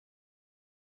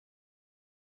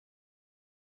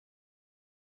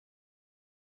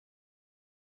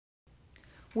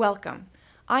Welcome.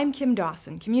 I'm Kim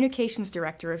Dawson, Communications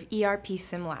Director of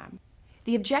ERPsim Lab.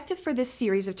 The objective for this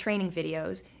series of training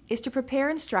videos is to prepare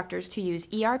instructors to use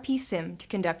ERPsim to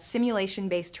conduct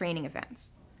simulation-based training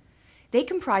events. They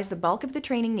comprise the bulk of the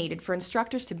training needed for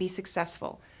instructors to be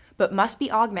successful, but must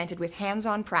be augmented with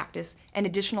hands-on practice and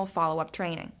additional follow-up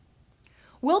training.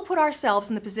 We'll put ourselves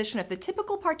in the position of the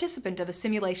typical participant of a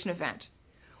simulation event.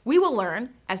 We will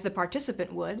learn, as the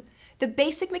participant would, the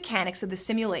basic mechanics of the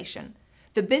simulation,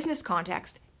 the business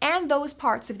context, and those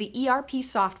parts of the ERP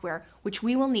software which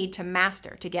we will need to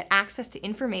master to get access to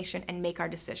information and make our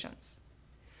decisions.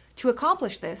 To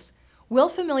accomplish this, we'll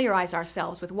familiarize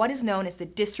ourselves with what is known as the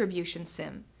distribution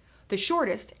sim, the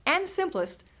shortest and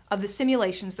simplest of the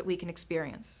simulations that we can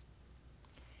experience.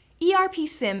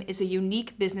 ERPsim is a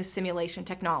unique business simulation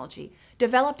technology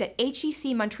developed at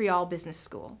HEC Montreal Business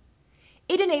School.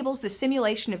 It enables the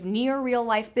simulation of near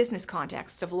real-life business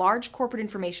contexts of large corporate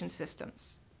information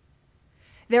systems.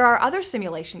 There are other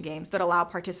simulation games that allow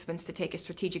participants to take a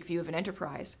strategic view of an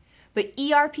enterprise, but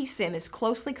ERPsim is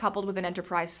closely coupled with an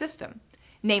enterprise system,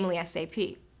 namely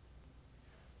SAP.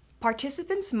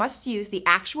 Participants must use the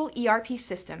actual ERP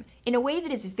system in a way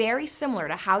that is very similar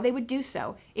to how they would do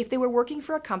so if they were working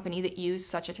for a company that used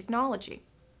such a technology.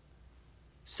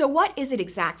 So what is it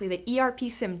exactly that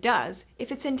ERPsim does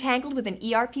if it's entangled with an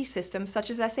ERP system such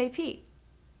as SAP?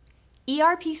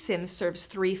 ERPsim serves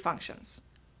three functions.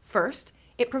 First,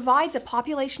 it provides a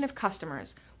population of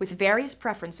customers with various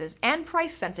preferences and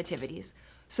price sensitivities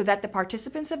so that the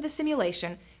participants of the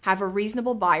simulation have a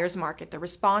reasonable buyer's market that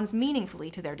responds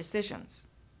meaningfully to their decisions.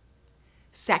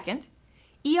 Second,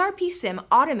 ERPsim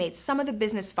automates some of the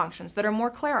business functions that are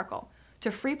more clerical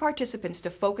to free participants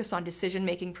to focus on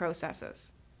decision-making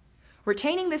processes.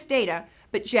 Retaining this data,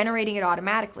 but generating it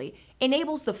automatically,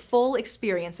 enables the full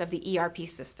experience of the ERP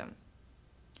system.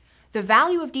 The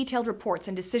value of detailed reports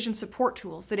and decision support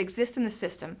tools that exist in the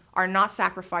system are not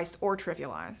sacrificed or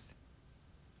trivialized.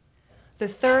 The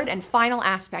third and final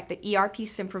aspect that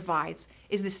ERPsim provides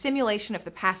is the simulation of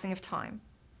the passing of time.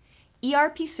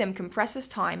 ERPsim compresses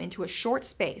time into a short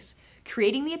space,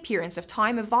 creating the appearance of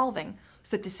time evolving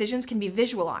so that decisions can be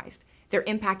visualized, their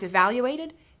impact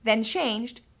evaluated, then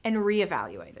changed, and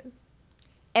re-evaluated.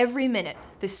 Every minute,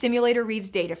 the simulator reads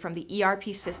data from the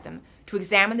ERP system to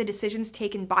examine the decisions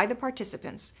taken by the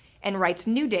participants and writes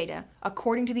new data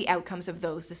according to the outcomes of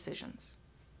those decisions.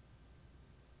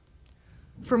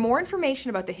 For more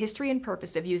information about the history and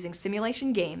purpose of using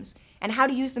simulation games and how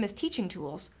to use them as teaching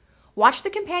tools, watch the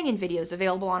companion videos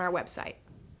available on our website.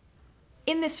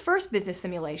 In this first business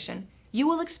simulation, you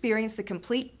will experience the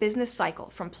complete business cycle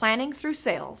from planning through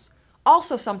sales,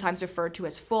 also sometimes referred to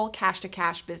as full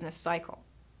cash-to-cash business cycle.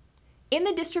 In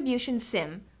the distribution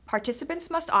sim, participants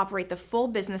must operate the full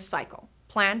business cycle,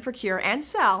 plan, procure, and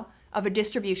sell of a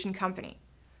distribution company.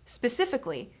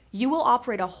 Specifically, you will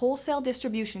operate a wholesale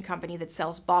distribution company that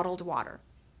sells bottled water.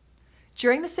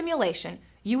 During the simulation,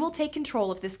 you will take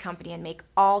control of this company and make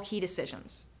all key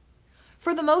decisions.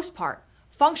 For the most part,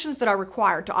 functions that are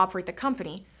required to operate the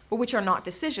company, but which are not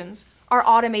decisions, are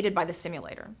automated by the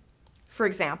simulator. For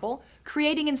example,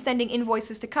 creating and sending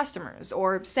invoices to customers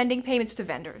or sending payments to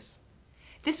vendors.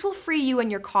 This will free you and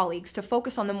your colleagues to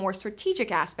focus on the more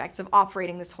strategic aspects of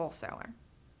operating this wholesaler.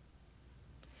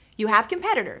 You have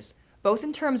competitors, both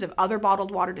in terms of other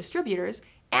bottled water distributors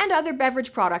and other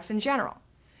beverage products in general.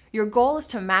 Your goal is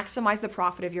to maximize the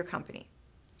profit of your company.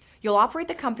 You'll operate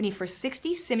the company for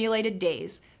 60 simulated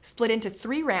days, split into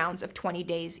 3 rounds of 20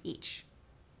 days each.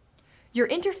 Your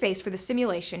interface for the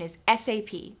simulation is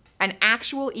SAP, an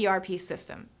actual ERP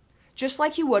system. Just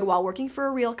like you would while working for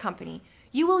a real company,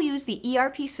 you will use the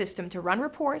ERP system to run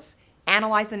reports,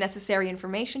 analyze the necessary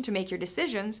information to make your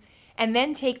decisions, and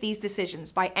then take these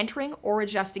decisions by entering or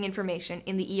adjusting information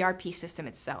in the ERP system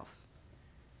itself.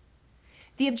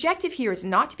 The objective here is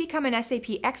not to become an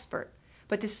SAP expert,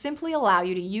 but to simply allow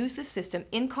you to use the system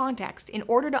in context in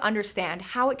order to understand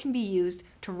how it can be used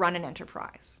to run an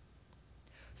enterprise.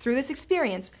 Through this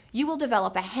experience, you will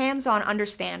develop a hands-on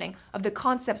understanding of the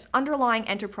concepts underlying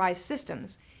enterprise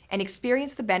systems and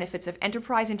experience the benefits of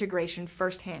enterprise integration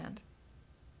firsthand.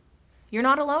 You're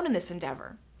not alone in this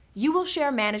endeavor. You will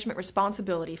share management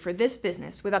responsibility for this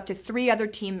business with up to 3 other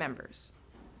team members.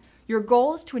 Your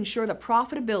goal is to ensure the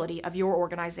profitability of your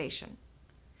organization.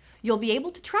 You'll be able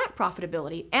to track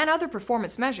profitability and other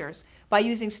performance measures by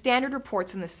using standard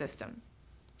reports in the system.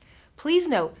 Please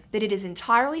note that it is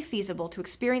entirely feasible to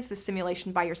experience the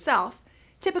simulation by yourself,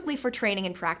 typically for training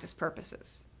and practice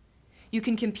purposes. You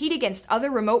can compete against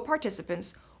other remote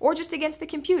participants or just against the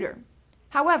computer.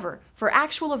 However, for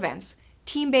actual events,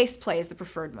 team-based play is the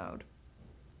preferred mode.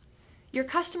 Your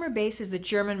customer base is the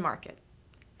German market.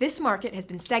 This market has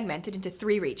been segmented into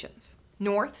 3 regions: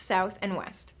 North, South, and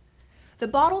West. The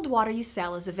bottled water you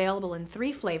sell is available in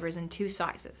 3 flavors and 2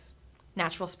 sizes: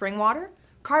 natural spring water,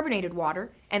 carbonated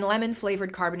water, and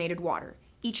lemon-flavored carbonated water,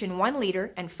 each in 1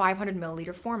 liter and 500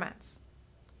 milliliter formats.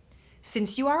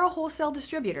 Since you are a wholesale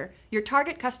distributor, your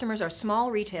target customers are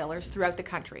small retailers throughout the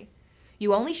country.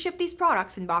 You only ship these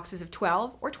products in boxes of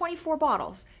 12 or 24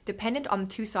 bottles, dependent on the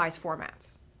 2 size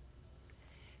formats.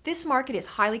 This market is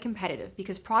highly competitive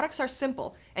because products are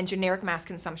simple and generic mass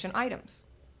consumption items.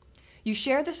 You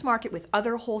share this market with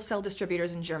other wholesale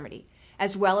distributors in Germany,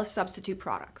 as well as substitute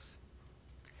products.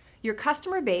 Your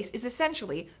customer base is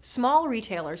essentially small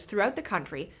retailers throughout the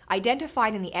country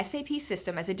identified in the SAP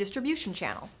system as a distribution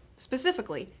channel,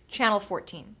 specifically Channel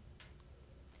 14.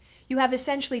 You have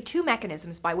essentially 2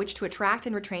 mechanisms by which to attract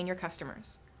and retain your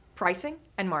customers: pricing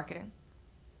and marketing.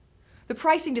 The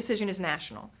pricing decision is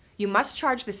national. You must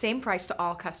charge the same price to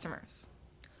all customers.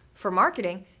 For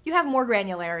marketing, you have more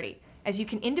granularity, as you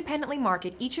can independently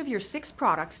market each of your 6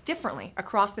 products differently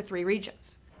across the 3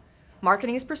 regions.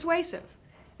 Marketing is persuasive.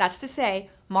 That's to say,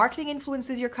 marketing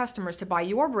influences your customers to buy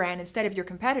your brand instead of your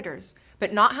competitors,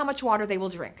 but not how much water they will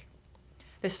drink.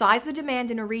 The size of the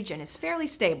demand in a region is fairly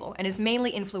stable and is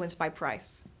mainly influenced by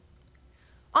price.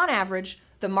 On average,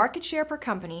 the market share per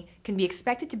company can be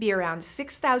expected to be around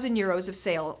 6,000 euros of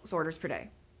sales orders per day.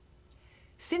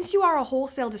 Since you are a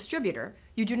wholesale distributor,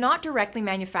 you do not directly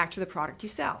manufacture the product you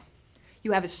sell.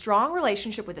 You have a strong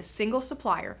relationship with a single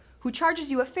supplier who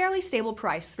charges you a fairly stable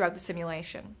price throughout the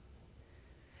simulation.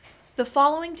 The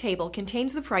following table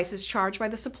contains the prices charged by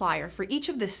the supplier for each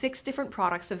of the 6 different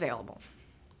products available.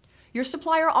 Your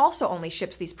supplier also only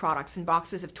ships these products in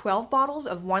boxes of 12 bottles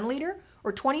of 1 liter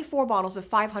or 24 bottles of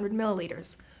 500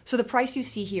 milliliters, so the price you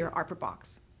see here are per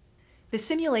box. The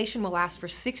simulation will last for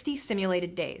 60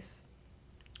 simulated days.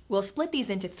 We'll split these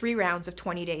into 3 rounds of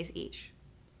 20 days each.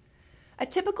 A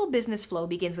typical business flow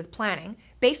begins with planning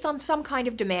based on some kind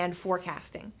of demand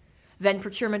forecasting, then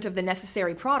procurement of the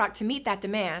necessary product to meet that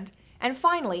demand, and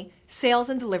finally, sales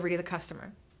and delivery to the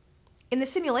customer. In the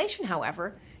simulation,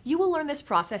 however, you will learn this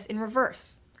process in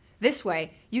reverse. This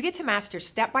way, you get to master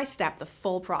step by step the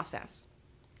full process.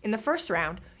 In the first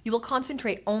round, you will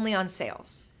concentrate only on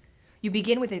sales. You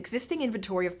begin with an existing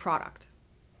inventory of product.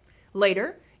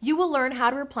 Later, you will learn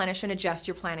how to replenish and adjust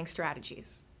your planning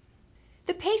strategies.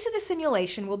 The pace of the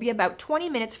simulation will be about 20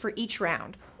 minutes for each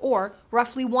round, or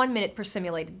roughly 1 minute per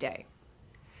simulated day.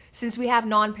 Since we have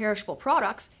non-perishable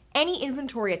products, any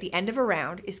inventory at the end of a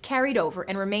round is carried over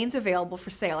and remains available for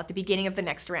sale at the beginning of the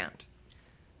next round.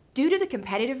 Due to the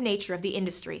competitive nature of the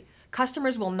industry,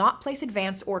 customers will not place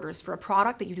advance orders for a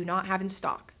product that you do not have in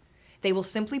stock. They will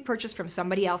simply purchase from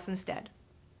somebody else instead.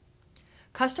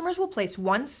 Customers will place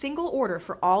 1 single order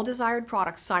for all desired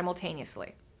products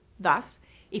simultaneously. Thus,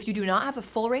 if you do not have a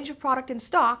full range of product in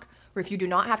stock, or if you do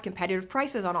not have competitive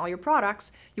prices on all your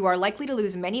products, you are likely to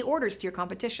lose many orders to your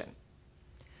competition.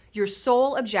 Your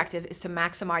sole objective is to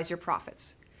maximize your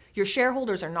profits. Your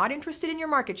shareholders are not interested in your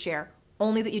market share,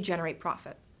 only that you generate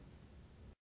profit.